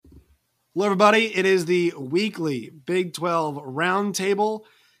Hello, everybody. It is the weekly Big 12 Roundtable.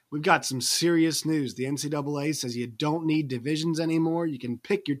 We've got some serious news. The NCAA says you don't need divisions anymore. You can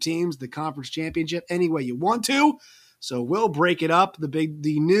pick your teams, the conference championship, any way you want to. So we'll break it up, the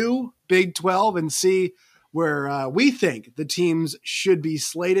new Big 12, and see where we think the teams should be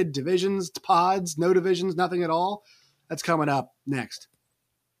slated. Divisions, pods, no divisions, nothing at all. That's coming up next.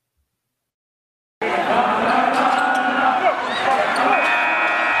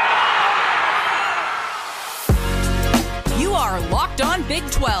 Locked On Big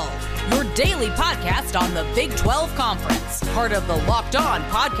 12, your daily podcast on the Big 12 Conference, part of the Locked On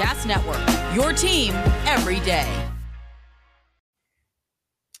Podcast Network, your team every day.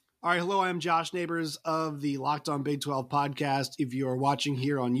 All right, hello, I'm Josh Neighbors of the Locked On Big 12 podcast. If you are watching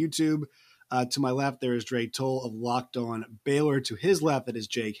here on YouTube, to my left, there is Dre Toll of Locked On Baylor. To his left, it is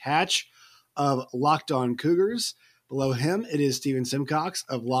Jake Hatch of Locked On Cougars. Below him, it is Steven Simcox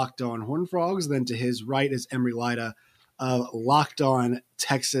of Locked On Horned Frogs. Then to his right is Emery Lida of Locked On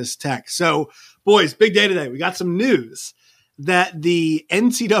Texas Tech. So, boys, big day today. We got some news that the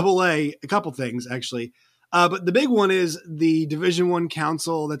NCAA, a couple things actually, but the big one is the Division I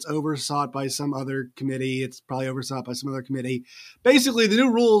Council that's oversought by some other committee. It's probably oversought by some other committee. Basically, the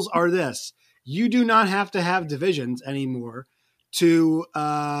new rules are this. You do not have to have divisions anymore to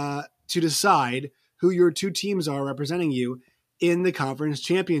decide who your two teams are representing you in the conference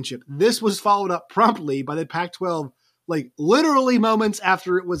championship. This was followed up promptly by the Pac-12 like literally moments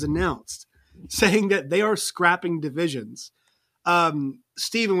after it was announced, saying that they are scrapping divisions.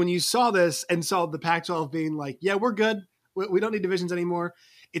 Steven, when you saw this and saw the Pac-12 being like, yeah, we're good. We don't need divisions anymore.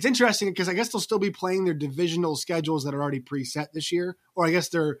 It's interesting because I guess they'll still be playing their divisional schedules that are already preset this year, or I guess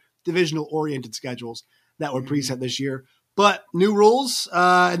they're divisional oriented schedules that were preset this year. But new rules,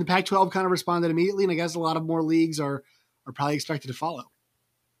 and the Pac-12 kind of responded immediately, and I guess a lot of more leagues are probably expected to follow.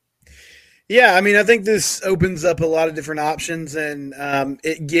 Yeah, I mean, I think this opens up a lot of different options, and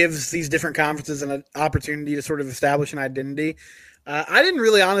it gives these different conferences an opportunity to sort of establish an identity. I didn't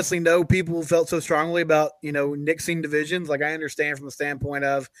really honestly know people felt so strongly about, nixing divisions. Like, I understand from the standpoint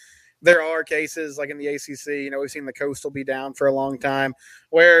of there are cases like in the ACC, we've seen the Coastal be down for a long time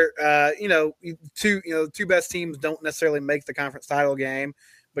where, two best teams don't necessarily make the conference title game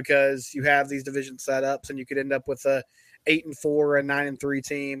because you have these division setups and you could end up with a 8-4 or a 9-3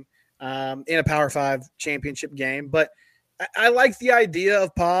 team in a Power 5 championship game. But I like the idea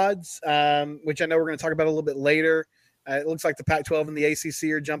of pods, which I know we're going to talk about a little bit later. It looks like the Pac-12 and the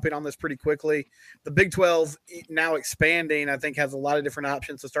ACC are jumping on this pretty quickly. The Big 12 now expanding, I think, has a lot of different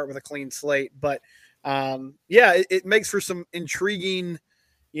options to start with a clean slate. But, it makes for some intriguing,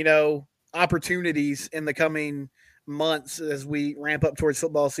 opportunities in the coming months as we ramp up towards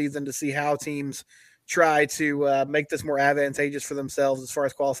football season to see how teams try to make this more advantageous for themselves as far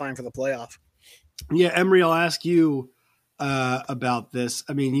as qualifying for the playoff. Yeah, Emery, I'll ask you about this.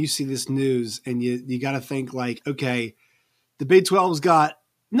 I mean, you see this news and you got to think like, okay, the Big 12's got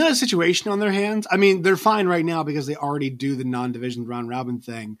not a situation on their hands. I mean, they're fine right now because they already do the non-division round robin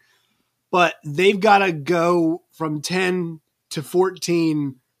thing, but they've got to go from 10 to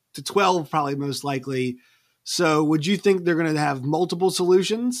 14 to 12 probably most likely. So would you think they're going to have multiple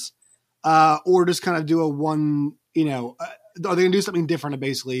solutions or just kind of do a one, are they going to do something different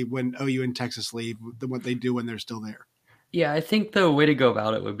basically when OU and Texas leave than what they do when they're still there? Yeah, I think the way to go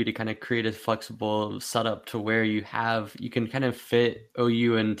about it would be to kind of create a flexible setup to where you can kind of fit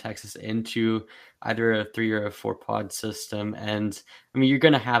OU and Texas into either a 3 or a 4 pod system. And I mean, you're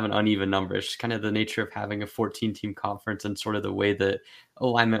going to have an uneven number. It's just kind of the nature of having a 14 team conference and sort of the way that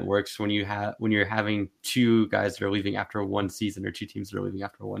alignment works when you're having two guys that are leaving after one season or two teams that are leaving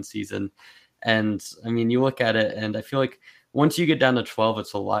after one season. And I mean, you look at it and I feel like once you get down to 12,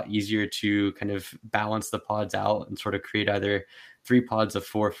 it's a lot easier to kind of balance the pods out and sort of create either 3 pods of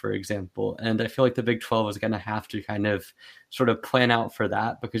 4, for example. And I feel like the Big 12 is going to have to kind of sort of plan out for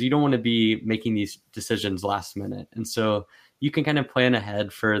that because you don't want to be making these decisions last minute. And so you can kind of plan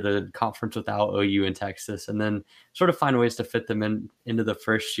ahead for the conference without OU and Texas and then sort of find ways to fit them into the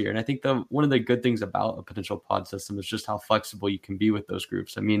first year. And I think one of the good things about a potential pod system is just how flexible you can be with those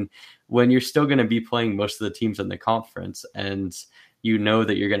groups. I mean, when you're still going to be playing most of the teams in the conference and you know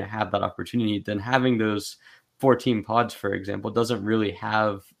that you're going to have that opportunity, then having those 4-team pods, for example, doesn't really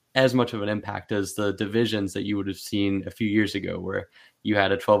have as much of an impact as the divisions that you would have seen a few years ago where you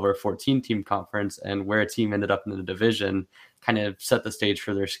had a 12 or 14 team conference and where a team ended up in the division kind of set the stage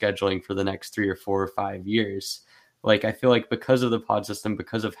for their scheduling for the next 3 or 4 or 5 years. Like, I feel like because of the pod system,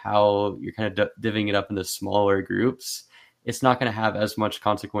 because of how you're kind of divvying it up into smaller groups, it's not going to have as much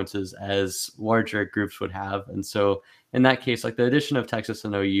consequences as larger groups would have. And so in that case, like the addition of Texas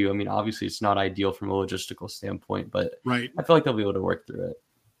and OU, I mean, obviously it's not ideal from a logistical standpoint, but right. I feel like they'll be able to work through it.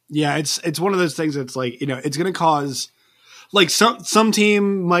 Yeah, it's one of those things that's like, it's going to cause, like some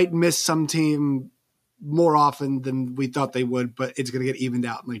team might miss some team more often than we thought they would, but it's going to get evened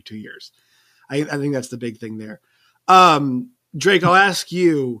out in like 2 years. I think that's the big thing there. Drake, I'll ask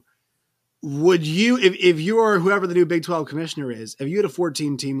you, would you, if you're whoever the new Big 12 commissioner is, if you had a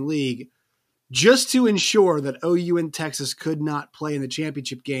 14-team league, just to ensure that OU and Texas could not play in the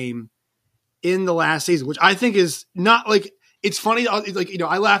championship game in the last season, which I think is not like, it's funny. Like,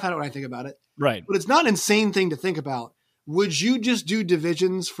 I laugh at it when I think about it, right? But it's not an insane thing to think about. Would you just do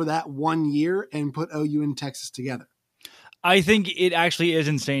divisions for that 1 year and put OU and Texas together? I think it actually is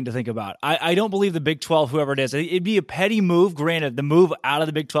insane to think about. I don't believe the Big 12, whoever it is, it'd be a petty move. Granted, the move out of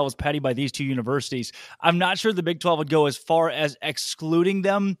the Big 12 was petty by these two universities. I'm not sure the Big 12 would go as far as excluding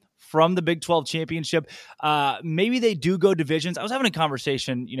them from the Big 12 championship. Maybe they do go divisions. I was having a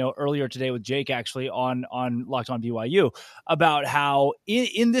conversation, earlier today with Jake actually on Locked On BYU about how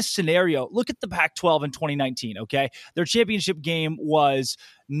in this scenario, look at the Pac-12 in 2019. Okay, their championship game was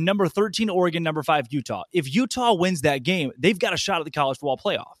number 13 Oregon, number 5 Utah. If Utah wins that game, they've got a shot at the college football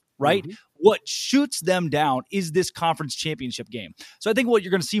playoff. Right? Mm-hmm. What shoots them down is this conference championship game. So I think what you're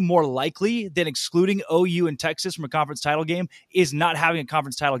going to see more likely than excluding OU and Texas from a conference title game is not having a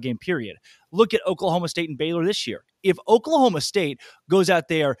conference title game, period. Look at Oklahoma State and Baylor this year. If Oklahoma State goes out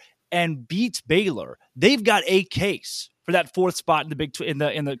there and beats Baylor, they've got a case for that 4th spot in the Big in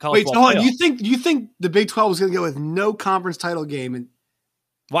the college football playoff. You think the Big 12 is going to go with no conference title game? And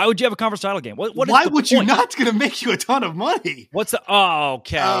why would you have a conference title game? Why would you not? It's going to make you a ton of money. What's the? Oh,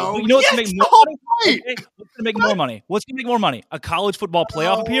 okay. You know what's going to make more money? Okay. What's going to make more money? What's going to make more money? A college football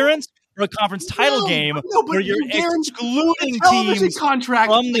playoff appearance or a conference title game where you're excluding teams from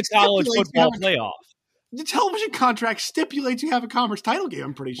the college football playoff? The television contract stipulates you have a conference title game.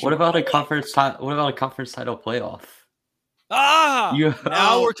 I'm pretty sure. What about a conference title playoff? Now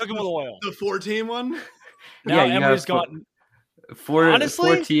we're cooking with oil. The 4-team one. Now Emory's gone. Four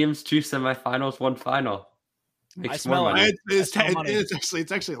teams, 2 semifinals, 1 final. Makes more money.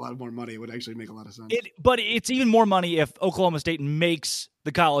 It's actually a lot more money. It would actually make a lot of sense. But it's even more money if Oklahoma State makes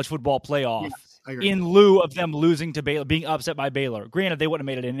the college football playoff. Yes, in lieu of them losing to Baylor, being upset by Baylor. Granted, they wouldn't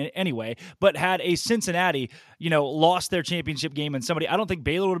have made it in anyway, but had a Cincinnati, lost their championship game and I don't think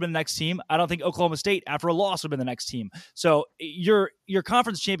Baylor would have been the next team. I don't think Oklahoma State, after a loss, would have been the next team. So your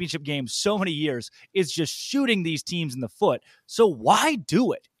conference championship game, so many years, is just shooting these teams in the foot. So why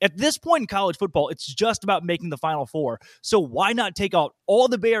do it? At this point in college football, it's just about making the Final Four. So why not take out all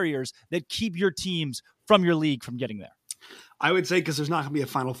the barriers that keep your teams from your league from getting there? I would say because there's not going to be a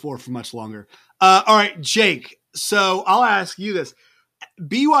Final Four for much longer. All right, Jake. So I'll ask you this.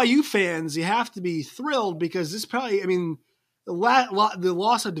 BYU fans, you have to be thrilled because this probably, the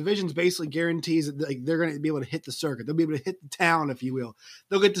loss of divisions basically guarantees that they're going to be able to hit the circuit. They'll be able to hit the town, if you will.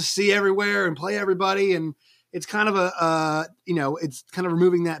 They'll get to see everywhere and play everybody. And it's kind of it's kind of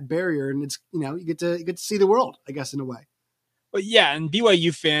removing that barrier. And it's, you get to see the world, I guess, in a way. But yeah, and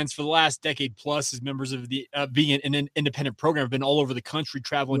BYU fans for the last decade plus as members of the being an independent program have been all over the country,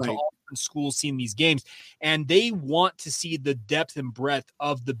 traveling to all different schools, seeing these games, and they want to see the depth and breadth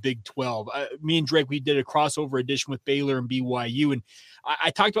of the Big 12. Me and Drake, we did a crossover edition with Baylor and BYU, and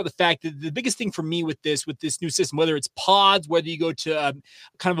I talked about the fact that the biggest thing for me with this new system, whether it's pods, whether you go to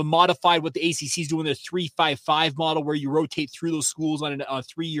kind of a modified what the ACC is doing, their 3-5-5 model where you rotate through those schools on a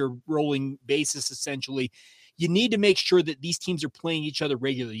 3-year rolling basis, essentially. You need to make sure that these teams are playing each other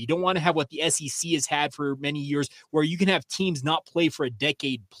regularly. You don't want to have what the SEC has had for many years where you can have teams not play for a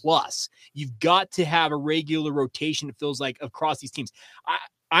decade plus. You've got to have a regular rotation, it feels like, across these teams.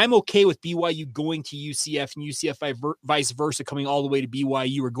 I'm okay with BYU going to UCF and UCF vice versa, coming all the way to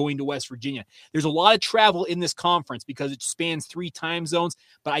BYU or going to West Virginia. There's a lot of travel in this conference because it spans 3 time zones,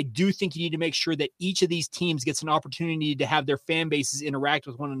 but I do think you need to make sure that each of these teams gets an opportunity to have their fan bases interact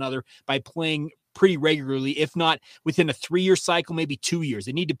with one another by playing pretty regularly, if not within a 3-year cycle, maybe 2 years.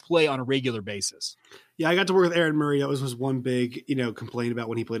 They need to play on a regular basis. Yeah, I got to work with Aaron Murray. That was one big, complaint about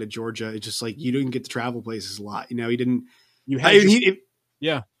when he played at Georgia. It's just like you didn't get to travel places a lot. He didn't.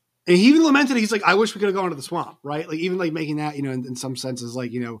 Yeah. And he even lamented, he's like, I wish we could have gone to the swamp, right? Like even like making that, in some senses,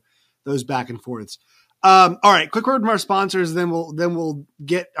 like, those back and forths. All right, quick word from our sponsors, then we'll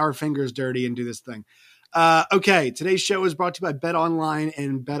get our fingers dirty and do this thing. Okay, today's show is brought to you by BetOnline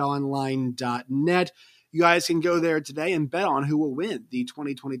and BetOnline.net. You guys can go there today and bet on who will win the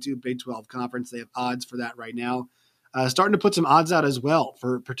 2022 Big 12 Conference. They have odds for that right now. Starting to put some odds out as well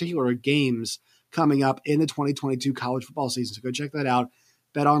for particular games coming up in the 2022 college football season. So go check that out.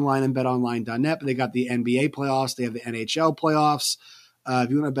 BetOnline and betonline.net. But they got the NBA playoffs. They have the NHL playoffs. If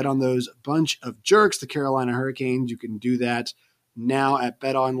you want to bet on those bunch of jerks, the Carolina Hurricanes, you can do that now at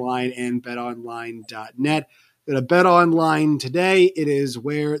BetOnline and betonline.net. Go to BetOnline today. It is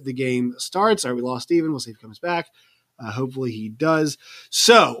where the game starts. All right, we lost Steven. We'll see if he comes back. Hopefully he does.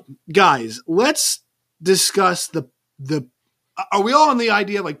 So, guys, let's discuss the are we all on the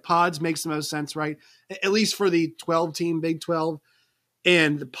idea like pods makes the most sense, right? At least for the 12-team Big 12.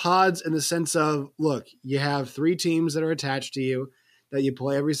 And the pods in the sense of, look, you have 3 teams that are attached to you that you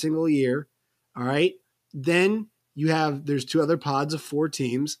play every single year, all right? Then there's 2 other pods of 4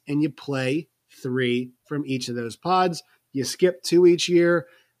 teams, and you play 3 from each of those pods. You skip 2 each year.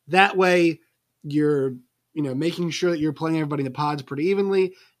 That way you're making sure that you're playing everybody in the pods pretty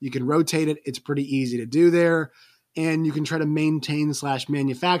evenly. You can rotate it. It's pretty easy to do there. And you can try to maintain /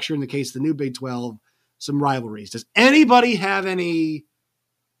 manufacture, in the case of the new Big 12, some rivalries. Does anybody have anything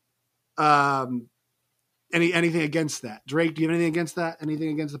against that? Drake, do you have anything against that? Anything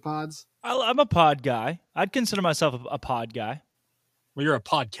against the pods? I'm a pod guy. I'd consider myself a pod guy. Well, you're a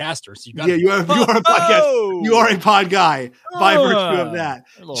podcaster, so you got. Yeah, you are a podcast. You are a pod guy by virtue of that.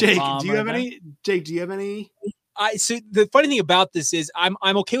 Jake, do you have any? Jake, do you have any? So the funny thing about this is I'm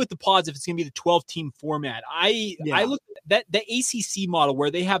okay with the pods if it's going to be the 12-team format. I look at that ACC model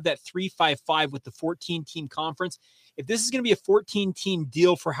where they have that 3-5-5 with the 14-team conference. If this is going to be a 14-team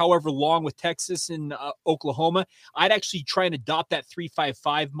deal for however long with Texas and Oklahoma, I'd actually try and adopt that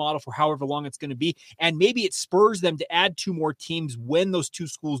 3-5-5 model for however long it's going to be. And maybe it spurs them to add 2 more teams when those 2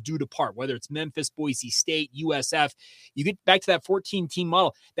 schools do depart, whether it's Memphis, Boise State, USF. You get back to that 14-team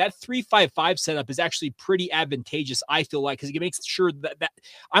model. That 3-5-5 setup is actually pretty advantageous, I feel like, because it makes sure that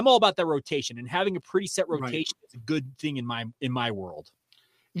I'm all about that rotation, and having a pretty set rotation is a good thing in my world.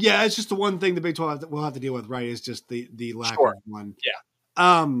 Yeah, it's just the one thing the Big 12 will have to deal with, right? Is just the lack of one.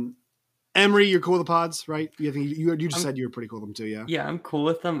 Yeah. Emery, you're cool with the pods, right? You just said you were pretty cool with them too, yeah? Yeah, I'm cool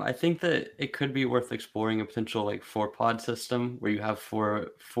with them. I think that it could be worth exploring a potential 4-pod system where you have four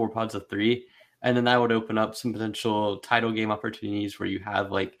pods of 3, and then that would open up some potential title game opportunities where you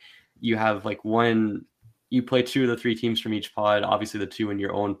have one. You play 2 of the 3 teams from each pod, obviously the 2 in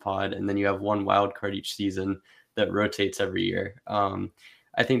your own pod, and then you have 1 wild card each season that rotates every year.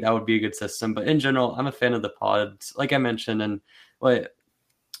 I think that would be a good system. But in general, I'm a fan of the pods. Like I mentioned, and like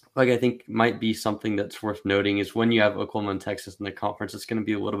I think might be something that's worth noting is when you have Oklahoma and Texas in the conference, it's going to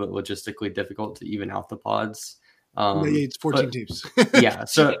be a little bit logistically difficult to even out the pods. It's 14 teams. Yeah.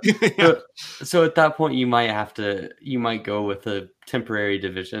 So at that point, you might go with a temporary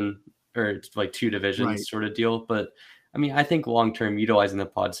division or it's 2 divisions sort of deal. But I mean, I think long-term utilizing the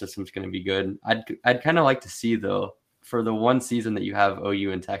pod system is going to be good. I'd kind of like to see though, for the one season that you have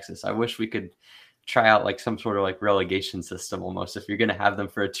OU and Texas, I wish we could try out some sort of relegation system almost. If you're going to have them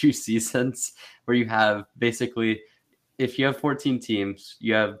for 2 seasons where you have basically, if you have 14 teams,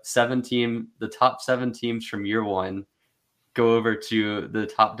 you have the top 7 teams from year 1 go over to the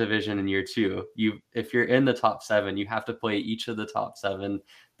top division in year 2. If you're in the top 7, you have to play each of the top 7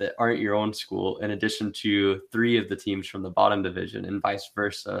 that aren't your own school, in addition to 3 of the teams from the bottom division and vice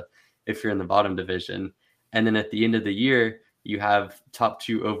versa if you're in the bottom division. And then at the end of the year, you have top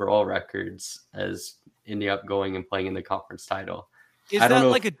 2 overall records as ending up going and playing in the conference title. Is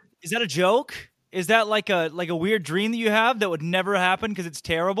that a joke? Is that like a weird dream that you have that would never happen because it's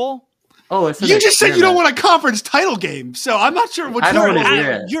terrible? Oh, it's you just said you don't want a conference title game, so I'm not sure what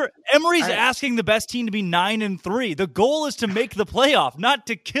Emery's asking the best team to be 9-3. The goal is to make the playoff, not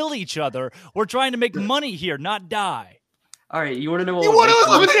to kill each other. We're trying to make money here, not die. All right, you want to know what? You want to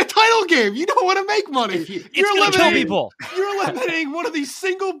eliminate a title game. You don't want to make money. You're going to kill people. You're eliminating one of the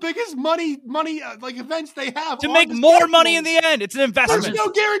single biggest money events they have to make more money in the end. It's an investment. There's no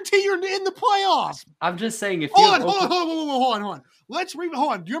guarantee you're in the playoffs. I'm just saying. Hold on. Hold on.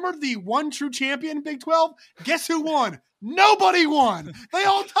 Do you remember the one true champion Big 12? Guess who won? Nobody won. They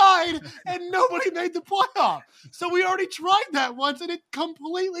all tied, and nobody made the playoff. So we already tried that once, and it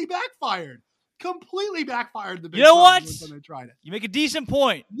completely backfired. The Big 12 what? When they tried it. You make a decent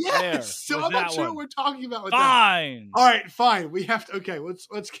point. Yes. So I'm not sure what we're talking about with fine. That. All right, fine. We have to. Okay, let's.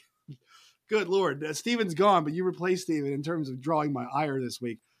 Good Lord, Steven's gone, but you replaced Steven in terms of drawing my ire this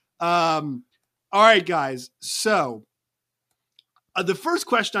week. All right, guys. So the first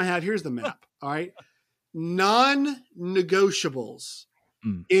question I have, here's the map. All right, non-negotiables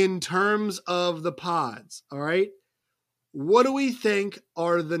in terms of the pods. All right. What do we think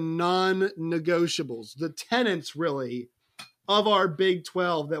are the non-negotiables, the tenets really of our Big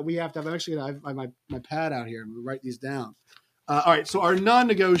 12 that we have to have? I'm actually going to have my pad out here and write these down. All right, so our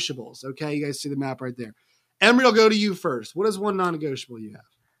non-negotiables. Okay, you guys see the map right there. Emery, I'll go to you first. What is one non-negotiable you have?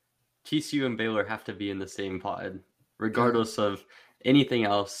 TCU and Baylor have to be in the same pod, regardless of anything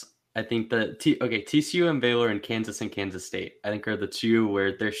else. I think that TCU and Baylor and Kansas State, I think, are the two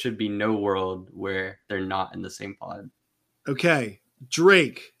where there should be no world where they're not in the same pod. Okay,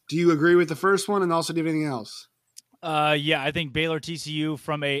 Drake, do you agree with the first one, and also do you have anything else? Yeah, I think Baylor TCU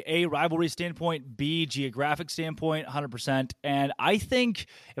from a rivalry standpoint, B geographic standpoint, 100%. And I think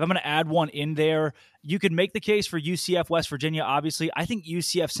if I'm going to add one in there, you could make the case for UCF West Virginia. Obviously, I think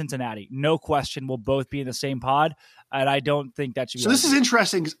UCF Cincinnati, no question, will both be in the same pod, and I don't think that should be. So this is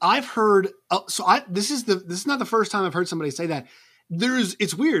interesting because I've heard. This is not the first time I've heard somebody say that.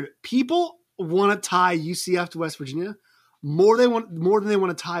 It's weird. People want to tie UCF to West Virginia more than they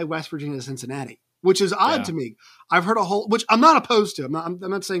want to tie West Virginia to Cincinnati, which is odd to me. I've heard which I'm not opposed to. I'm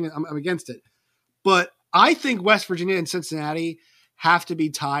not saying I'm against it, but I think West Virginia and Cincinnati have to be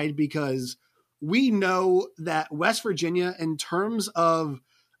tied because we know that West Virginia, in terms of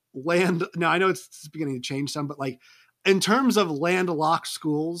land, now I know it's beginning to change some, but like in terms of landlocked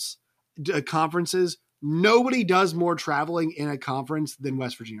schools, conferences, nobody does more traveling in a conference than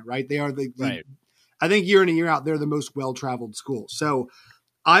West Virginia, right? They are I think year in and year out, they're the most well-traveled school. So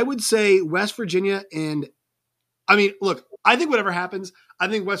I would say West Virginia look, I think whatever happens, I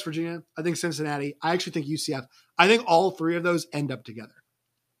think West Virginia, I think Cincinnati, I actually think UCF, I think all three of those end up together.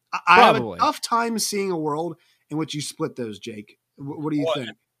 I have a tough time seeing a world in which you split those, Jake. What do you think?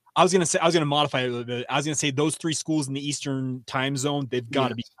 I was going to modify it a little bit. I was going to say those three schools in the Eastern time zone, they've got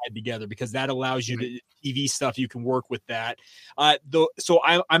to be tied together because that allows you to TV stuff. You can work with that. So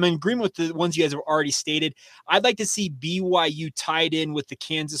I'm in agreement with the ones you guys have already stated. I'd like to see BYU tied in with the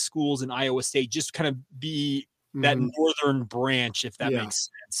Kansas schools and Iowa State, just kind of be that northern branch, if that makes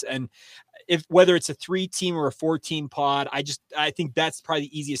sense. And whether it's a 3-team or a 4-team pod, I think that's probably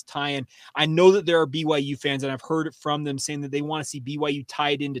the easiest tie-in. I know that there are BYU fans, and I've heard it from them saying that they want to see BYU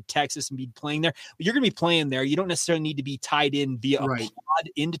tied into Texas and be playing there. But you're going to be playing there. You don't necessarily need to be tied in via a pod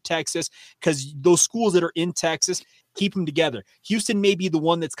into Texas because those schools that are in Texas, keep them together. Houston may be the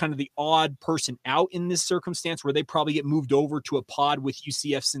one that's kind of the odd person out in this circumstance where they probably get moved over to a pod with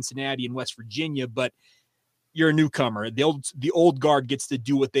UCF, Cincinnati, and West Virginia, but you're a newcomer. The old guard gets to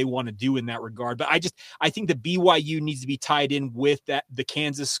do what they want to do in that regard. But I think the BYU needs to be tied in with the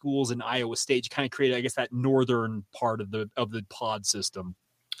Kansas schools and Iowa State to kind of create, I guess, that northern part of the pod system.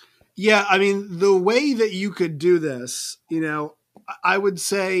 Yeah, I mean, the way that you could do this, I would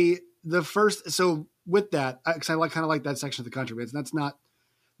say the first. So with that, because I kind of like that section of the country, but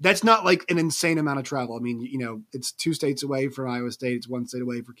that's not like an insane amount of travel. I mean, it's 2 states away from Iowa State. It's 1 state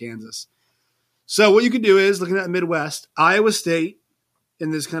away for Kansas. So what you could do is, looking at the Midwest, Iowa State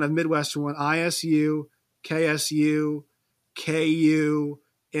in this kind of Midwestern one, ISU, KSU, KU,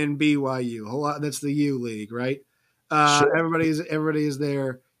 and BYU. That's the U League, right? Sure. Everybody is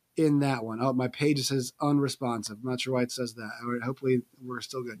there in that one. Oh, my page says unresponsive. I'm not sure why it says that. All right, hopefully we're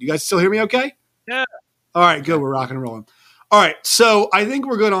still good. You guys still hear me okay? Yeah. All right, good. We're rocking and rolling. All right, so I think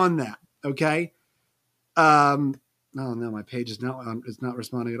we're good on that, okay? Oh no, my page is not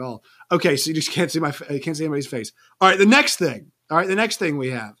responding at all. Okay, so you just can't see anybody's face. All right, the next thing we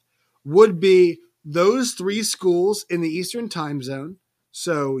have would be those 3 schools in the Eastern time zone.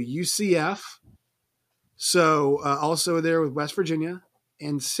 So UCF, also there with West Virginia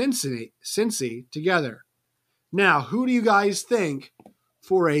and Cincy together. Now, who do you guys think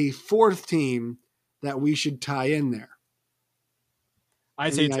for a 4th team that we should tie in there?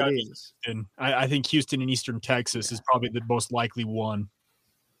 I'd say it's got to be Houston. I think Houston in Eastern Texas is probably the most likely one.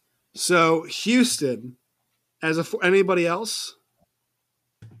 So Houston, anybody else?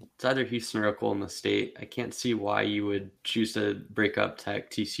 It's either Houston or Oklahoma State. I can't see why you would choose to break up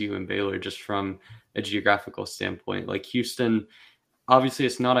Tech, TCU, and Baylor just from a geographical standpoint. Like Houston, obviously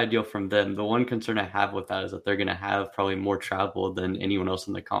it's not ideal from them. The one concern I have with that is that they're going to have probably more travel than anyone else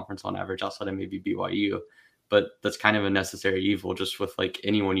in the conference on average outside of maybe BYU. But that's kind of a necessary evil. Just with like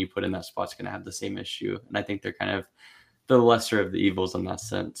anyone you put in that spot's going to have the same issue. And I think they're kind of the lesser of the evils in that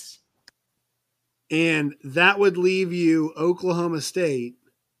sense. And that would leave you Oklahoma State,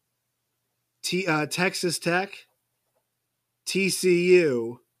 Texas Tech,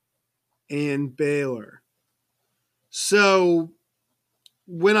 TCU, and Baylor. So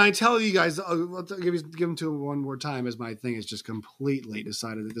when I tell you guys, I'll give them to one more time as my thing is just completely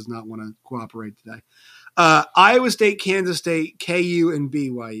decided it does not want to cooperate today. Iowa State, Kansas State, KU, and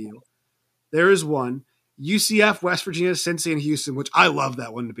BYU. There is one. UCF, West Virginia, Cincy, and Houston, which I love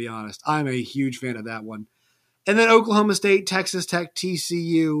that one, to be honest. I'm a huge fan of that one. And then Oklahoma State, Texas Tech,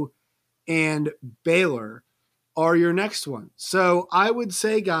 TCU, and Baylor are your next one. So I would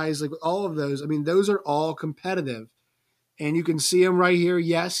say, guys, like all of those, I mean, those are all competitive. And you can see them right here.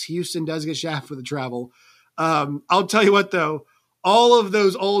 Yes, Houston does get shafted for the travel. I'll tell you what, though. All of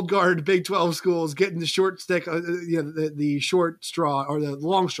those old guard Big 12 schools getting the short stick, the short straw, or the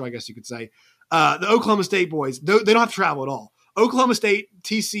long straw, I guess you could say. The Oklahoma State boys, they don't have to travel at all. Oklahoma State,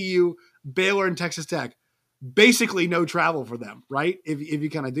 TCU, Baylor, and Texas Tech, basically no travel for them, right? If you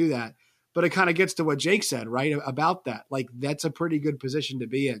kind of do that. But it kind of gets to what Jake said, right, about that. Like, that's a pretty good position to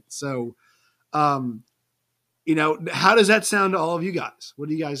be in. So, how does that sound to all of you guys? What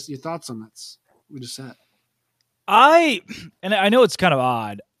are your thoughts on that? We just said. I know it's kind of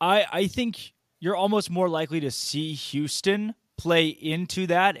odd. I think you're almost more likely to see Houston play into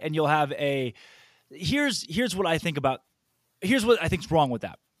that, and you'll have here's what I think is wrong with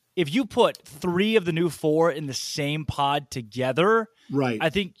that. If you put 3 of the new 4 in the same pod together, right, I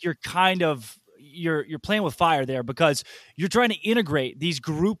think you're kind of you're playing with fire there, because you're trying to integrate these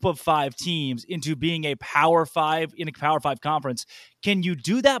group of 5 teams into being a Power 5 in a Power 5 conference. Can you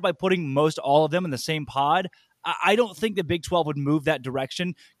do that by putting most all of them in the same pod? I don't think the Big 12 would move that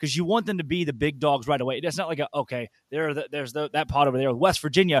direction, because you want them to be the big dogs right away. It's not like there's that pod over there with West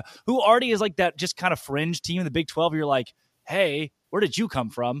Virginia, who already is like that just kind of fringe team in the Big 12. You're like, hey, where did you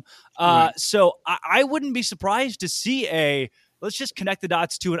come from? Right. So I wouldn't be surprised to see let's just connect the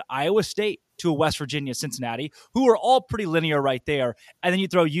dots to an Iowa State, to a West Virginia, Cincinnati, who are all pretty linear right there. And then you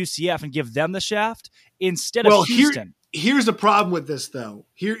throw UCF and give them the shaft instead of Houston. Here's the problem with this, though.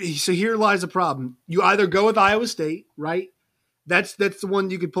 Here lies the problem. You either go with Iowa State, right? That's the one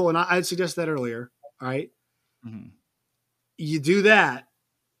you could pull, and I'd suggest that earlier, all right? Mm-hmm. You do that,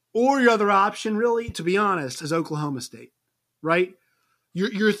 or your other option, really, to be honest, is Oklahoma State, right?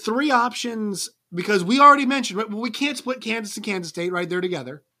 Your 3 options, because we already mentioned, right? Well, we can't split Kansas and Kansas State, right? They're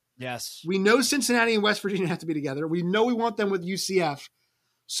together. Yes. We know Cincinnati and West Virginia have to be together. We know we want them with UCF.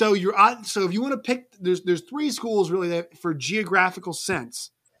 So if you want to pick, there's 3 schools really that, for geographical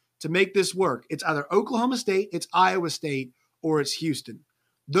sense, to make this work. It's either Oklahoma State, it's Iowa State, or it's Houston.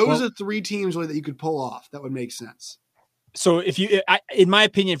 Those are 3 teams really that you could pull off. That would make sense. So in my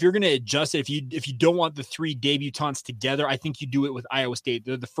opinion, if you're going to adjust it, if you don't want the 3 debutantes together, I think you do it with Iowa State.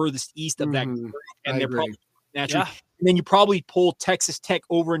 They're the furthest east of that group, and they're probably naturally. Yeah. And then you probably pull Texas Tech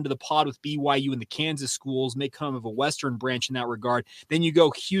over into the pod with BYU and the Kansas schools, make kind of a Western branch in that regard. Then you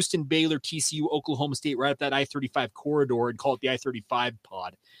go Houston, Baylor, TCU, Oklahoma State, right up that I-35 corridor, and call it the I-35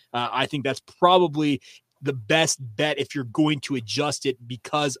 pod. I think that's probably the best bet if you're going to adjust it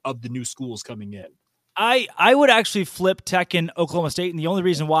because of the new schools coming in. I would actually flip Tech and Oklahoma State, and the only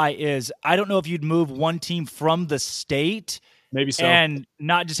reason why is I don't know if you'd move one team from the state, maybe so, and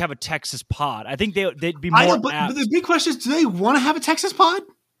not just have a Texas pod. I think they'd be more. But the big question is, do they want to have a Texas pod?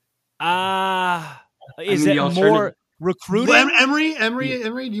 Is it more recruiting? Emory,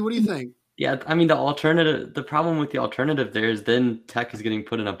 what do you think? Yeah, I mean, the problem with the alternative there is then Tech is getting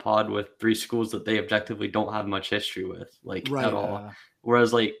put in a pod with 3 schools that they objectively don't have much history with, at all.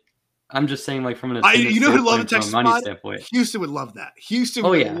 Whereas, I'm just saying, from an who love a Texas pod? Standpoint. Houston would love that. Houston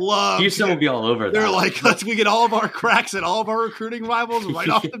would be all over that. They're like, we get all of our cracks at all of our recruiting rivals right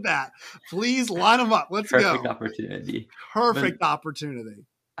off the bat. Please line them up. Let's go. Perfect opportunity.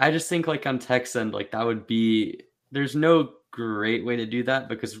 I just think on Tech's end, that would be, there's no great way to do that,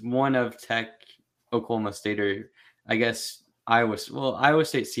 because one of Tech, Oklahoma State, or I guess Iowa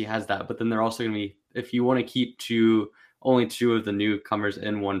State has that, but then they're also going to be, if you want to keep only 2 of the newcomers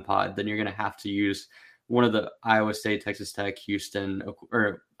in one pod, then you're going to have to use one of the Iowa State, Texas Tech, Houston,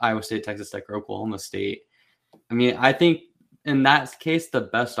 or Iowa State, Texas Tech, or Oklahoma State. I mean, I think in that case, the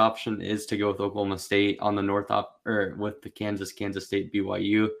best option is to go with Oklahoma State on the north or with the Kansas State,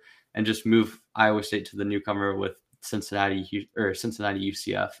 BYU, and just move Iowa State to the newcomer with Cincinnati,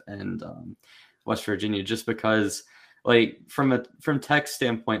 UCF, and West Virginia, just because from Tech's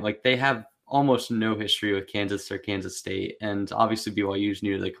standpoint, they have almost no history with Kansas or Kansas State, and obviously BYU is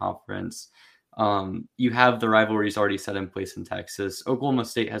new to the conference. You have the rivalries already set in place in Texas. Oklahoma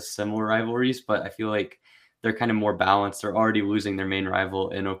State has similar rivalries, but I feel like they're kind of more balanced. They're already losing their main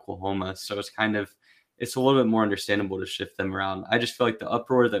rival in Oklahoma, so it's a little bit more understandable to shift them around. I just feel like the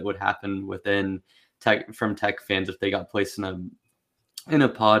uproar that would happen within from Tech fans if they got placed in a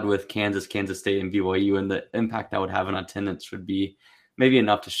pod with Kansas State, and BYU, and the impact that would have on attendance would be maybe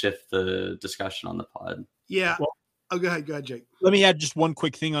enough to shift the discussion on the pod. Yeah. Well, go ahead, Jake. Let me add just one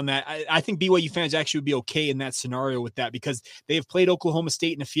quick thing on that. I think BYU fans actually would be okay in that scenario with that because they have played Oklahoma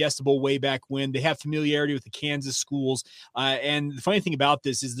State in a Fiesta Bowl way back when. They have familiarity with the Kansas schools. And the funny thing about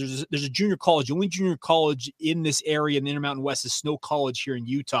this is there's a junior college. The only junior college in this area in the Intermountain West is Snow College here in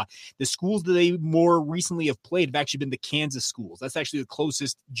Utah. The schools that they more recently have played have actually been the Kansas schools. That's actually the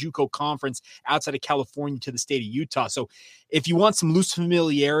closest JUCO conference outside of California to the state of Utah. So if you want some loose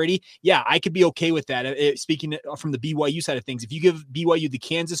familiarity, yeah, I could be okay with that. Speaking from the BYU side of things, if you give BYU the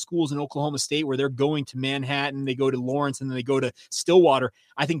Kansas schools in Oklahoma State where they're going to Manhattan, they go to Lawrence, and then they go to Stillwater,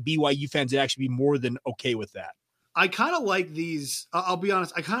 I think BYU fans would actually be more than okay with that. I kind of like these. I'll be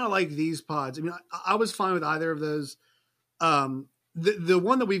honest. I kind of like these pods. I mean, I was fine with either of those. The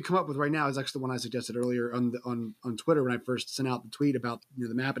one that we've come up with right now is actually the one I suggested earlier on Twitter when I first sent out the tweet about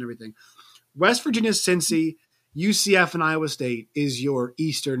the map and everything. West Virginia, Cincy, UCF, and Iowa State is your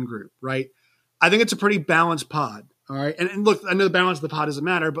Eastern group, right? I think it's a pretty balanced pod. All right. And look, I know the balance of the pod doesn't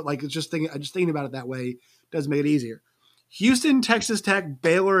matter, but like just thinking about it that way does make it easier. Houston, Texas Tech,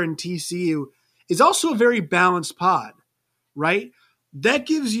 Baylor, and TCU is also a very balanced pod, right? That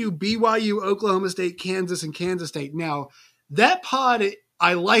gives you BYU, Oklahoma State, Kansas, and Kansas State. Now, that pod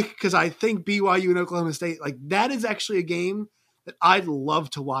I like because I think BYU and Oklahoma State, like that is actually a game that I'd love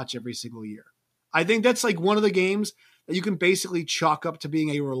to watch every single year. I think that's like one of the games that you can basically chalk up to being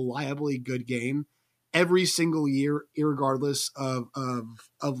a reliably good game every single year, irregardless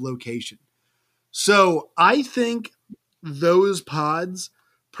of location. So I think those pods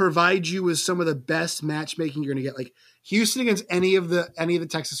provide you with some of the best matchmaking you're going to get. Like Houston against any of the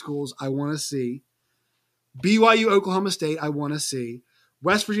Texas schools, I want to see. BYU, Oklahoma State, I want to see.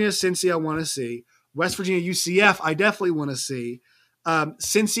 West Virginia, Cincy, I want to see. West Virginia, UCF, I definitely want to see.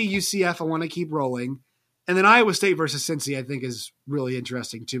 Cincy, UCF, I want to keep rolling. And then Iowa State versus Cincy, I think is really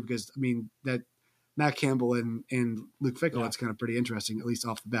interesting too, because I mean that Matt Campbell and Luke Fickell, that's kind of pretty interesting, at least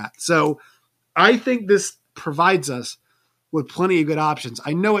off the bat. So I think this provides us with plenty of good options.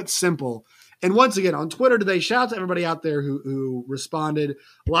 I know it's simple. And once again, on Twitter today, shout out to everybody out there who responded.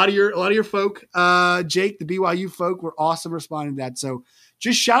 A lot of your folk, Jake, the BYU folk, were awesome responding to that. So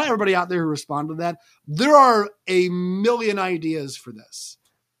just shout out everybody out there who responded to that. There are a million ideas for this,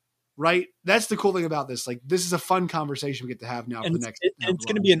 right? That's the cool thing about this. Like, this is a fun conversation we get to have now. And for the next. It's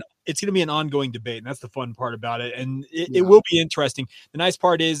going to be an ongoing debate, and that's the fun part about it. And it will be interesting. The nice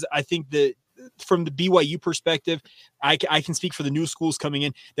part is, I think that from the BYU perspective, I can speak for the new schools coming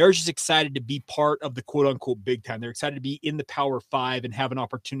in. They're just excited to be part of the quote unquote big time. They're excited to be in the Power Five and have an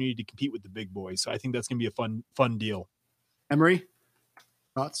opportunity to compete with the big boys. So I think that's going to be a fun deal. Emery,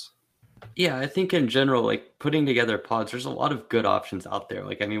 thoughts? Yeah, I think in general, like putting together pods, there's a lot of good options out there.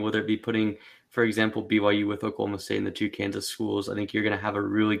 Like, I mean, whether it be putting, for example, BYU with Oklahoma State and the two Kansas schools, I think you're going to have a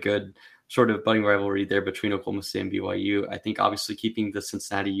really good sort of budding rivalry there between Oklahoma State and BYU. I think obviously keeping the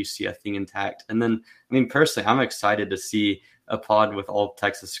Cincinnati UCF thing intact. And then, I mean, personally, I'm excited to see a pod with all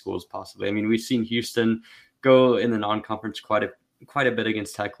Texas schools possibly. I mean, we've seen Houston go in the non-conference quite a bit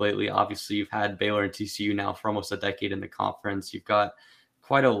against Tech lately. Obviously, you've had Baylor and TCU now for almost a decade in the conference. You've got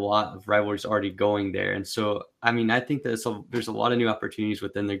quite a lot of rivalries already going there. And so, I mean, I think that there's a lot of new opportunities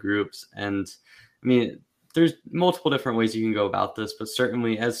within the groups. And I mean, there's multiple different ways you can go about this, but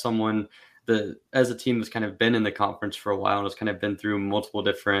certainly as a team that's kind of been in the conference for a while and has kind of been through multiple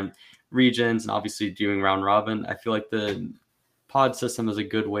different regions and obviously doing round robin, I feel like the pod system is a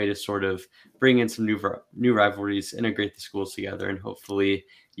good way to sort of bring in some new rivalries, integrate the schools together, and hopefully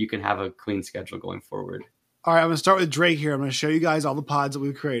you can have a clean schedule going forward. All right, I'm going to start with Drake here. I'm going to show you guys all the pods that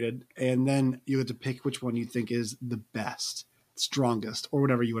we've created, and then you have to pick which one you think is the best, strongest, or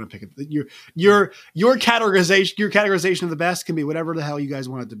whatever you want to pick it. Your categorization of the best can be whatever the hell you guys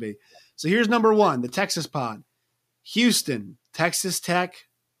want it to be. So here's number one, the Texas pod. Houston, Texas Tech,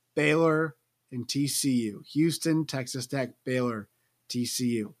 Baylor, and TCU. Houston, Texas Tech, Baylor,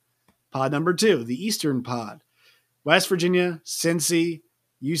 TCU. Pod number two, the Eastern pod. West Virginia, Cincy,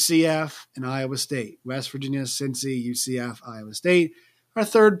 UCF, and Iowa State. West Virginia, Cincy, UCF, Iowa State. Our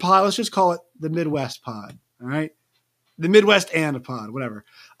third pod, let's just call it the Midwest pod. All right? The Midwest and a pod, whatever.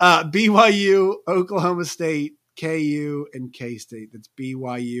 BYU, Oklahoma State, KU, and K-State. That's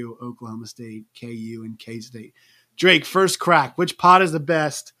BYU, Oklahoma State, KU, and K-State. Drake, first crack. Which pod is the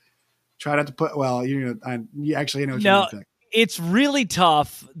best? Try not to put, well, you actually know what you're going to pick. It's really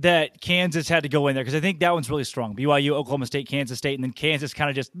tough that Kansas had to go in there because I think that one's really strong. BYU, Oklahoma State, Kansas State, and then Kansas kind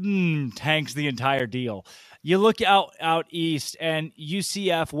of just tanks the entire deal. You look out east, and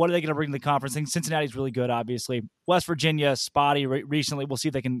UCF, what are they going to bring to the conference? I think Cincinnati's really good, obviously. West Virginia, spotty recently. We'll see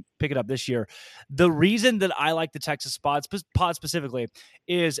if they can pick it up this year. The reason that I like the Texas pod specifically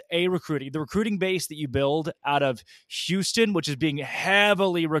is recruiting. The recruiting base that you build out of Houston, which is being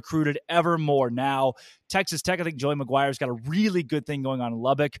heavily recruited ever more now. Texas Tech, I think Joey McGuire's got a really good thing going on in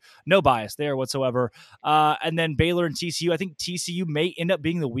Lubbock. No bias there whatsoever. And then Baylor and TCU. I think TCU may end up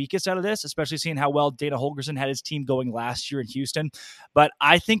being the weakest out of this, especially seeing how well Dana Holgorsen had his team going last year in Houston. But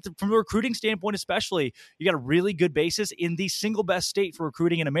I think that from a recruiting standpoint especially, you got a really good basis in the single best state for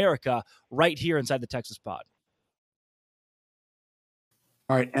recruiting in America right here inside the Texas pod.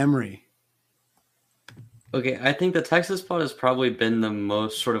 All right, Emory. Okay, I think the Texas pod has probably been the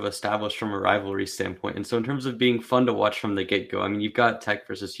most sort of established from a rivalry standpoint. And so in terms of being fun to watch from the get-go, I mean, you've got Tech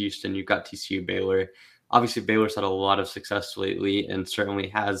versus Houston, you've got TCU, Baylor. Obviously, Baylor's had a lot of success lately and certainly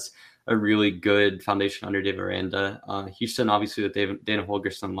has a really good foundation under Dave Aranda. Houston, obviously, with Dana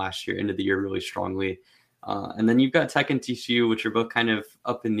Holgorsen last year, ended the year really strongly. And then you've got Tech and TCU, which are both kind of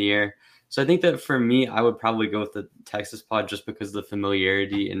up in the air. So I think that for me, I would probably go with the Texas pod just because of the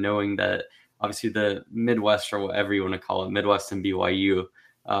familiarity and knowing that obviously the Midwest, or whatever you want to call it, Midwest and BYU,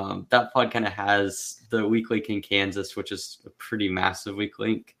 that pod kind of has the weak link in Kansas, which is a pretty massive weak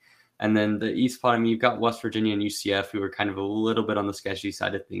link. And then the East pod, I mean, you've got West Virginia and UCF, who are kind of a little bit on the sketchy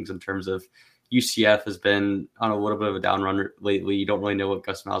side of things in terms of UCF has been on a little bit of a down run lately. You don't really know what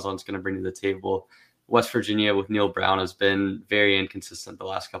Gus Malzahn's going to bring to the table. West Virginia with Neil Brown has been very inconsistent the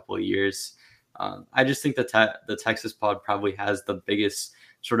last couple of years. I just think that the Texas pod probably has the biggest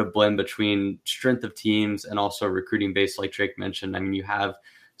sort of blend between strength of teams and also recruiting base, like Drake mentioned. I mean, you have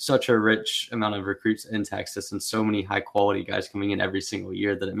such a rich amount of recruits in Texas and so many high quality guys coming in every single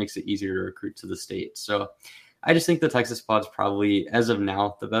year that it makes it easier to recruit to the state. So I just think the Texas pod's probably, as of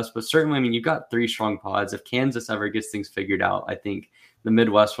now, the best. But certainly, I mean, you've got 3 strong pods. If Kansas ever gets things figured out, I think the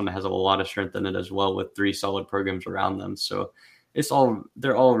Midwest one has a lot of strength in it as well, with 3 solid programs around them. So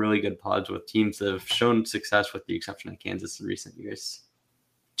they're all really good pods with teams that have shown success, with the exception of Kansas in recent years.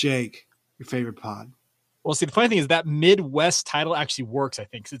 Jake, your favorite pod? Well, see, the funny thing is that Midwest title actually works, I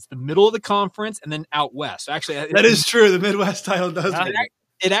think, because it's the middle of the conference and then out west. So actually, that is true. The Midwest title does work.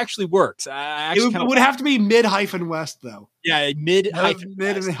 It actually works. It would have to be mid-west, though. Yeah, mid-west.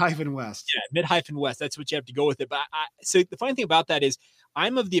 Yeah, mid-west. That's what you have to go with it. But so the funny thing about that is,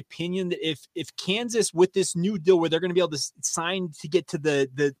 I'm of the opinion that if Kansas, with this new deal where they're going to be able to sign to get to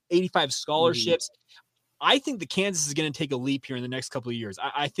the 85 scholarships, I think the Kansas is going to take a leap here in the next couple of years.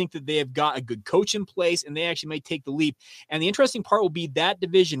 I think that they have got a good coach in place, and they actually may take the leap. And the interesting part will be that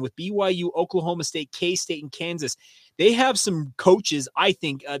division with BYU, Oklahoma State, K-State, and Kansas. They have some coaches, I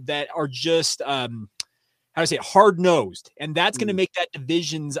think, that are just hard-nosed, and that's going to make that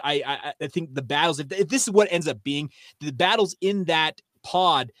divisions. I think the battles, if this is what ends up being, the battles in that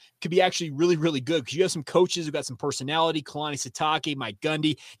pod could be actually really, really good, because you have some coaches who got some personality. Kalani Sitake, Mike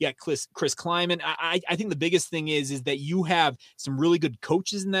Gundy, you got Chris Kleiman. I think the biggest thing is that you have some really good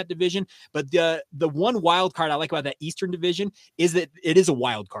coaches in that division. But the one wild card I like about that Eastern division is that it is a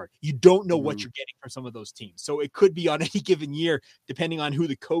wild card. You don't know what you're getting from some of those teams. So it could be on any given year, depending on who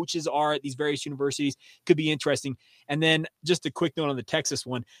the coaches are at these various universities, could be interesting. And then just a quick note on the Texas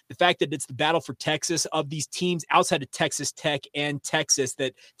one, the fact that it's the battle for Texas of these teams outside of Texas Tech and Texas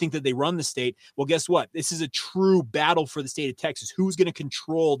that think that they run the state. Well, guess what? This is a true battle for the state of Texas. Who's going to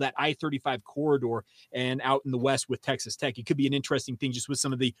control that I-35 corridor and out in the West with Texas Tech? It could be an interesting thing just with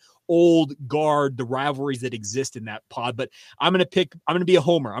some of the old guard, the rivalries that exist in that pod. But I'm going to be a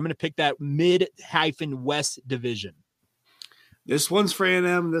homer. I'm going to pick that mid-west division. This one's for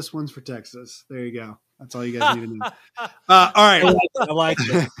A&M. This one's for Texas. There you go. That's all you guys need to know. All right. I like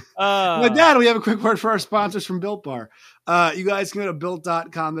it. With that, we have a quick word for our sponsors from Built Bar. You guys can go to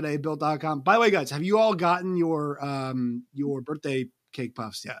built.com today, built.com. By the way, guys, have you all gotten your birthday cake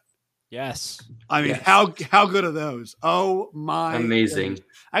puffs yet? Yes. I mean, yes. How good are those? Oh, my. Amazing. Goodness.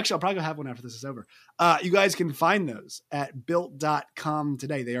 Actually, I'll probably have one after this is over. You guys can find those at built.com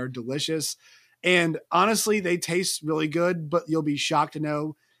today. They are delicious. And honestly, they taste really good, but you'll be shocked to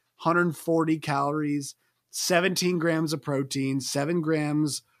know 140 calories, 17 grams of protein, 7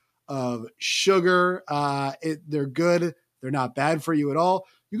 grams of sugar. They're good. They're not bad for you at all.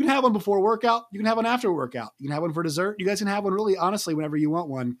 You can have one before workout. You can have one after workout. You can have one for dessert. You guys can have one really, honestly, whenever you want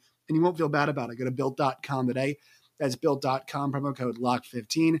one, and you won't feel bad about it. Go to built.com today. That's built.com, promo code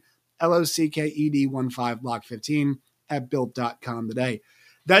LOCK15, LOCKED 15, LOCK15 at built.com today.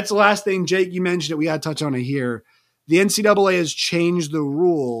 That's the last thing, Jake, you mentioned it. We got to touch on it here. The NCAA has changed the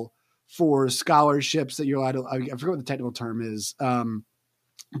rule for scholarships that you're allowed to, I forget what the technical term is.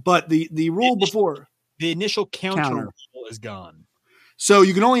 But the rule before. The initial counter rule is gone. So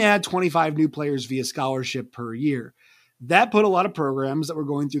you can only add 25 new players via scholarship per year. That put a lot of programs that were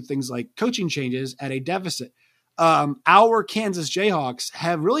going through things like coaching changes at a deficit. Our Kansas Jayhawks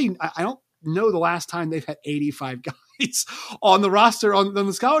have really, I don't know the last time they've had 85 guys on the roster on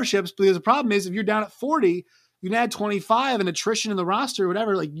the scholarships, because the problem is if you're down at 40, you can add 25 and attrition in the roster or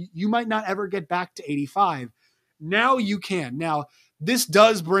whatever, like you might not ever get back to 85. Now you can. Now, this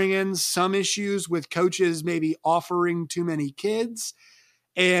does bring in some issues with coaches maybe offering too many kids,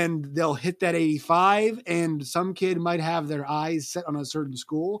 and they'll hit that 85, and some kid might have their eyes set on a certain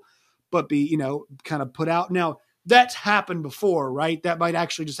school, but be, kind of put out. Now, that's happened before, right? That might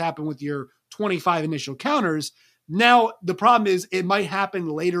actually just happen with your 25 initial counters. Now, the problem is it might happen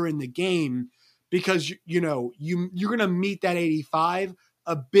later in the game because, you're going to meet that 85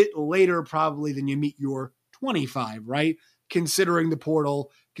 a bit later probably than you meet your 25, right? Considering the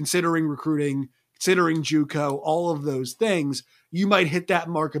portal, considering recruiting, considering JUCO, all of those things, you might hit that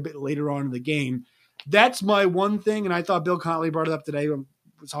mark a bit later on in the game. That's my one thing, and I thought Bill Connolly brought it up today when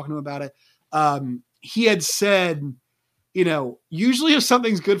I was talking to him about it. He had said, usually if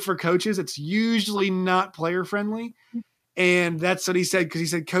something's good for coaches, it's usually not player friendly. And that's what he said, because he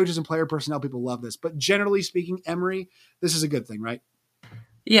said coaches and player personnel people love this. But generally speaking, Emory, this is a good thing, right?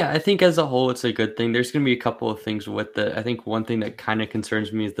 Yeah, I think as a whole, it's a good thing. There's going to be a couple of things with it. I think one thing that kind of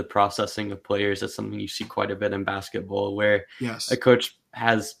concerns me is the processing of players. That's something you see quite a bit in basketball, where a coach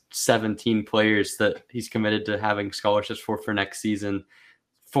has 17 players that he's committed to having scholarships for next season.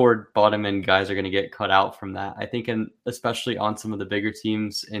 4 bottom end guys are going to get cut out from that. I think, especially on some of the bigger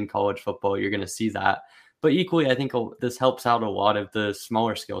teams in college football, you're going to see that. But equally, I think this helps out a lot of the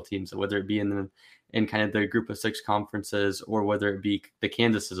smaller scale teams, whether it be in kind of the group of 6 conferences, or whether it be the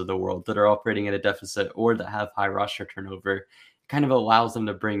Kansases of the world that are operating at a deficit or that have high roster turnover. It kind of allows them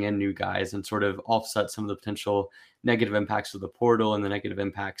to bring in new guys and sort of offset some of the potential negative impacts of the portal and the negative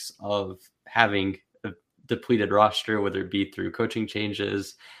impacts of having a depleted roster, whether it be through coaching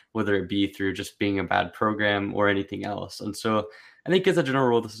changes, whether it be through just being a bad program or anything else. And so I think as a general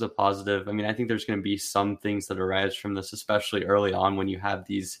rule, this is a positive. I mean, I think there's going to be some things that arise from this, especially early on when you have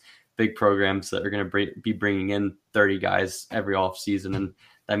these big programs that are going to be bringing in 30 guys every off season. And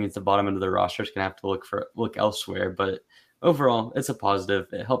that means the bottom end of the roster is going to have to look elsewhere. But overall, it's a positive.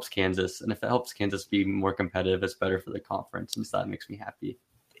 It helps Kansas. And if it helps Kansas be more competitive, it's better for the conference. And so that makes me happy.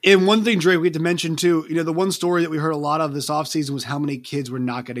 And one thing, Dre, we had to mention too, the one story that we heard a lot of this offseason was how many kids were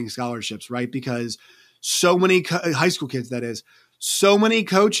not getting scholarships, right? Because so many high school kids, that is, so many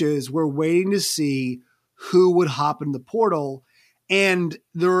coaches were waiting to see who would hop in the portal. And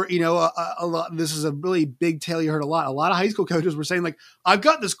there, a lot, this is a really big tale you heard a lot. A lot of high school coaches were saying, like, I've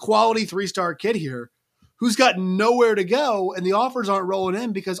got this quality 3-star kid here who's got nowhere to go, and the offers aren't rolling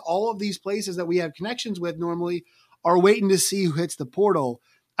in because all of these places that we have connections with normally are waiting to see who hits the portal.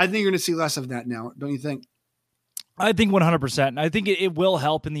 I think you're going to see less of that now, don't you think? I think 100%. And I think it will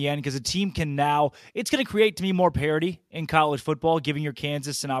help in the end because a team can now, it's going to create to me more parity in college football, giving your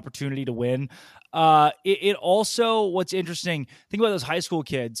Kansas an opportunity to win. It also, what's interesting, think about those high school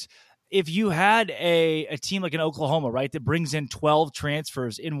kids. If you had a team like in Oklahoma, right, that brings in 12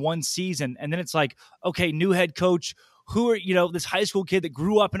 transfers in one season, and then it's like, okay, new head coach, who are, this high school kid that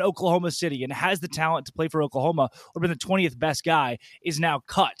grew up in Oklahoma City and has the talent to play for Oklahoma or been the 20th best guy is now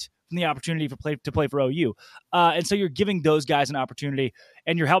cut from the opportunity to play for OU. And so you're giving those guys an opportunity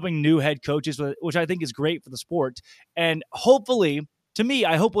and you're helping new head coaches, which I think is great for the sport. And hopefully, to me,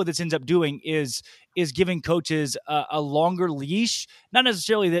 I hope what this ends up doing is giving coaches a longer leash, not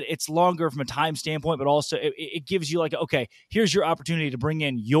necessarily that it's longer from a time standpoint, but also it gives you like, okay, here's your opportunity to bring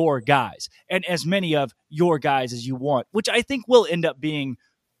in your guys and as many of your guys as you want, which I think will end up being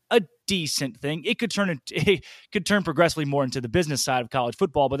a decent thing. It could turn progressively more into the business side of college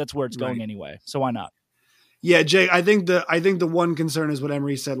football, but that's where it's going anyway. So why not? Yeah, Jay, I think the one concern is what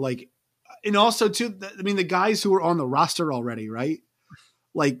Emory said, like, and also too, the guys who are on the roster already, right?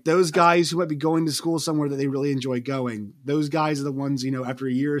 Like those guys who might be going to school somewhere that they really enjoy going, those guys are the ones, after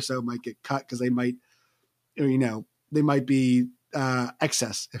a year or so might get cut because they might, they might be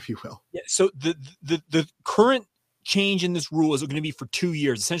excess, if you will. Yeah. So the current change in this rule is going to be for 2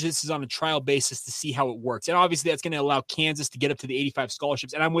 years. Essentially, this is on a trial basis to see how it works. And obviously that's going to allow Kansas to get up to the 85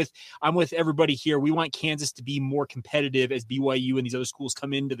 scholarships. And I'm with everybody here. We want Kansas to be more competitive as BYU and these other schools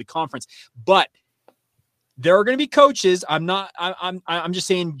come into the conference. But there are going to be coaches. I'm just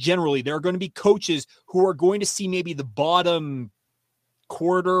saying generally, there are going to be coaches who are going to see maybe the bottom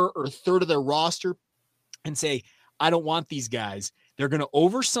quarter or third of their roster and say, I don't want these guys. They're going to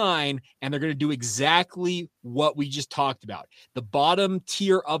oversign and they're going to do exactly what we just talked about. The bottom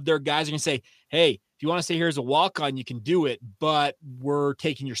tier of their guys are going to say, hey, If you want to stay here as a walk-on, you can do it, but we're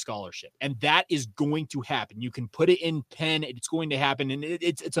taking your scholarship. And that is going to happen. You can put it in pen. It's going to happen. And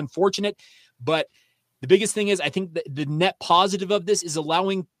it's unfortunate, but the biggest thing is I think the net positive of this is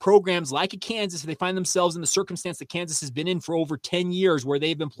allowing programs like Kansas, if they find themselves in the circumstance that Kansas has been in for over 10 years, where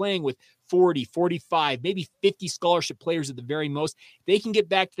they've been playing with 40, 45, maybe 50 scholarship players at the very most, they can get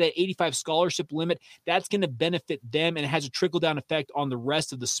back to that 85 scholarship limit. That's going to benefit them, and it has a trickle-down effect on the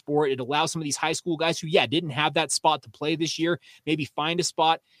rest of the sport. It allows some of these high school guys who, didn't have that spot to play this year, maybe find a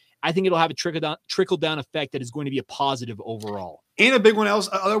spot. I think it'll have a trickle-down effect that is going to be a positive overall. And a big one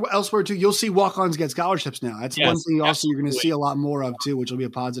elsewhere, too, you'll see walk-ons get scholarships now. That's one thing also you're going to see a lot more of, too, which will be a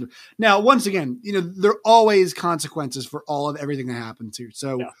positive. Now, once again, there are always consequences for all of everything that happens here.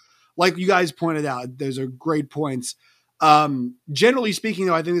 So, like you guys pointed out, those are great points. Generally speaking,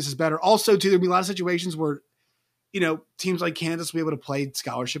 though, I think this is better. Also, too, there'll be a lot of situations where, teams like Kansas will be able to play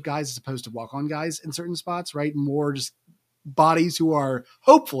scholarship guys as opposed to walk-on guys in certain spots, right? More just bodies who are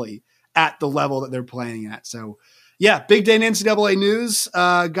hopefully at the level that they're playing at. So big day in NCAA news.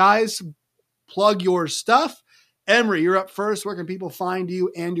 Guys, plug your stuff. Emery, you're up first. Where can people find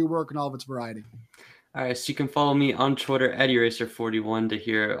you and your work and all of its variety? All right, so you can follow me on Twitter at Eraser41 to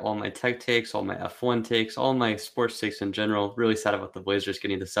hear all my tech takes, all my F1 takes, all my sports takes in general. Really sad about the Blazers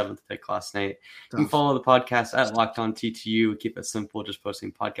getting the 7th pick last night. You can follow the podcast at Locked On TTU. We keep it simple, just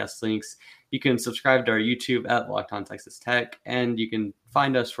posting podcast links. You can subscribe to our YouTube at Locked On Texas Tech, and you can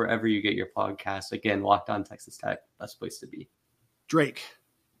find us wherever you get your podcasts. Again, Locked On Texas Tech, best place to be. Drake.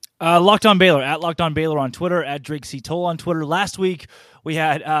 Locked On Baylor, at Locked On Baylor on Twitter, at Drake C. Toll on Twitter. Last week, we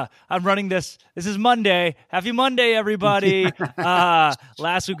had, I'm running this. This is Monday. Happy Monday, everybody.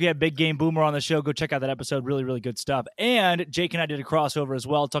 Last week, we had Big Game Boomer on the show. Go check out that episode. Really, really good stuff. And Jake and I did a crossover as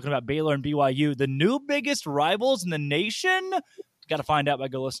well, talking about Baylor and BYU, the new biggest rivals in the nation. Got to find out by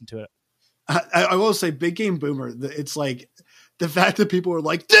go listen to it. I will say, Big Game Boomer, it's like the fact that people are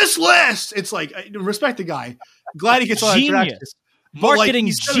like, this list! It's like, respect the guy. Glad he gets a lot of traction. Marketing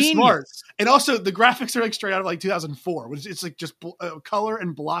he's so genius. Smart. And also the graphics are like straight out of like 2004, which it's like just color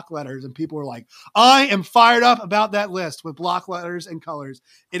and block letters. And people are like, I am fired up about that list with block letters and colors.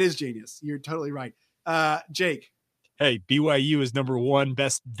 It is genius. You're totally right. Jake. Hey, BYU is number one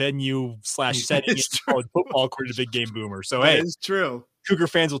best venue / setting in college football according to Big Game Boomer. So, that is true. Cougar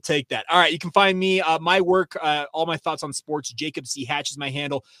fans will take that. All right, you can find me, my work, all my thoughts on sports. Jacob C. Hatch is my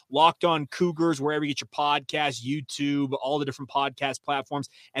handle. Locked On Cougars, wherever you get your podcasts, YouTube, all the different podcast platforms,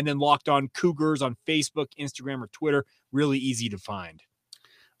 and then Locked On Cougars on Facebook, Instagram, or Twitter. Really easy to find.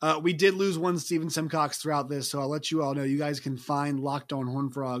 We did lose one Steven Simcox throughout this, so I'll let you all know. You guys can find Locked On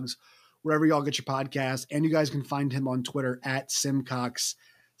Horned Frogs wherever y'all get your podcast, and you guys can find him on Twitter at Simcox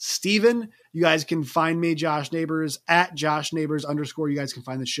Steven. You guys can find me, Josh Neighbors, at Josh Neighbors _ You guys can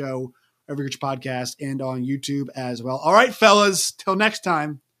find the show wherever you get your podcast and on YouTube as well. All right, fellas, till next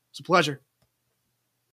time. It's a pleasure.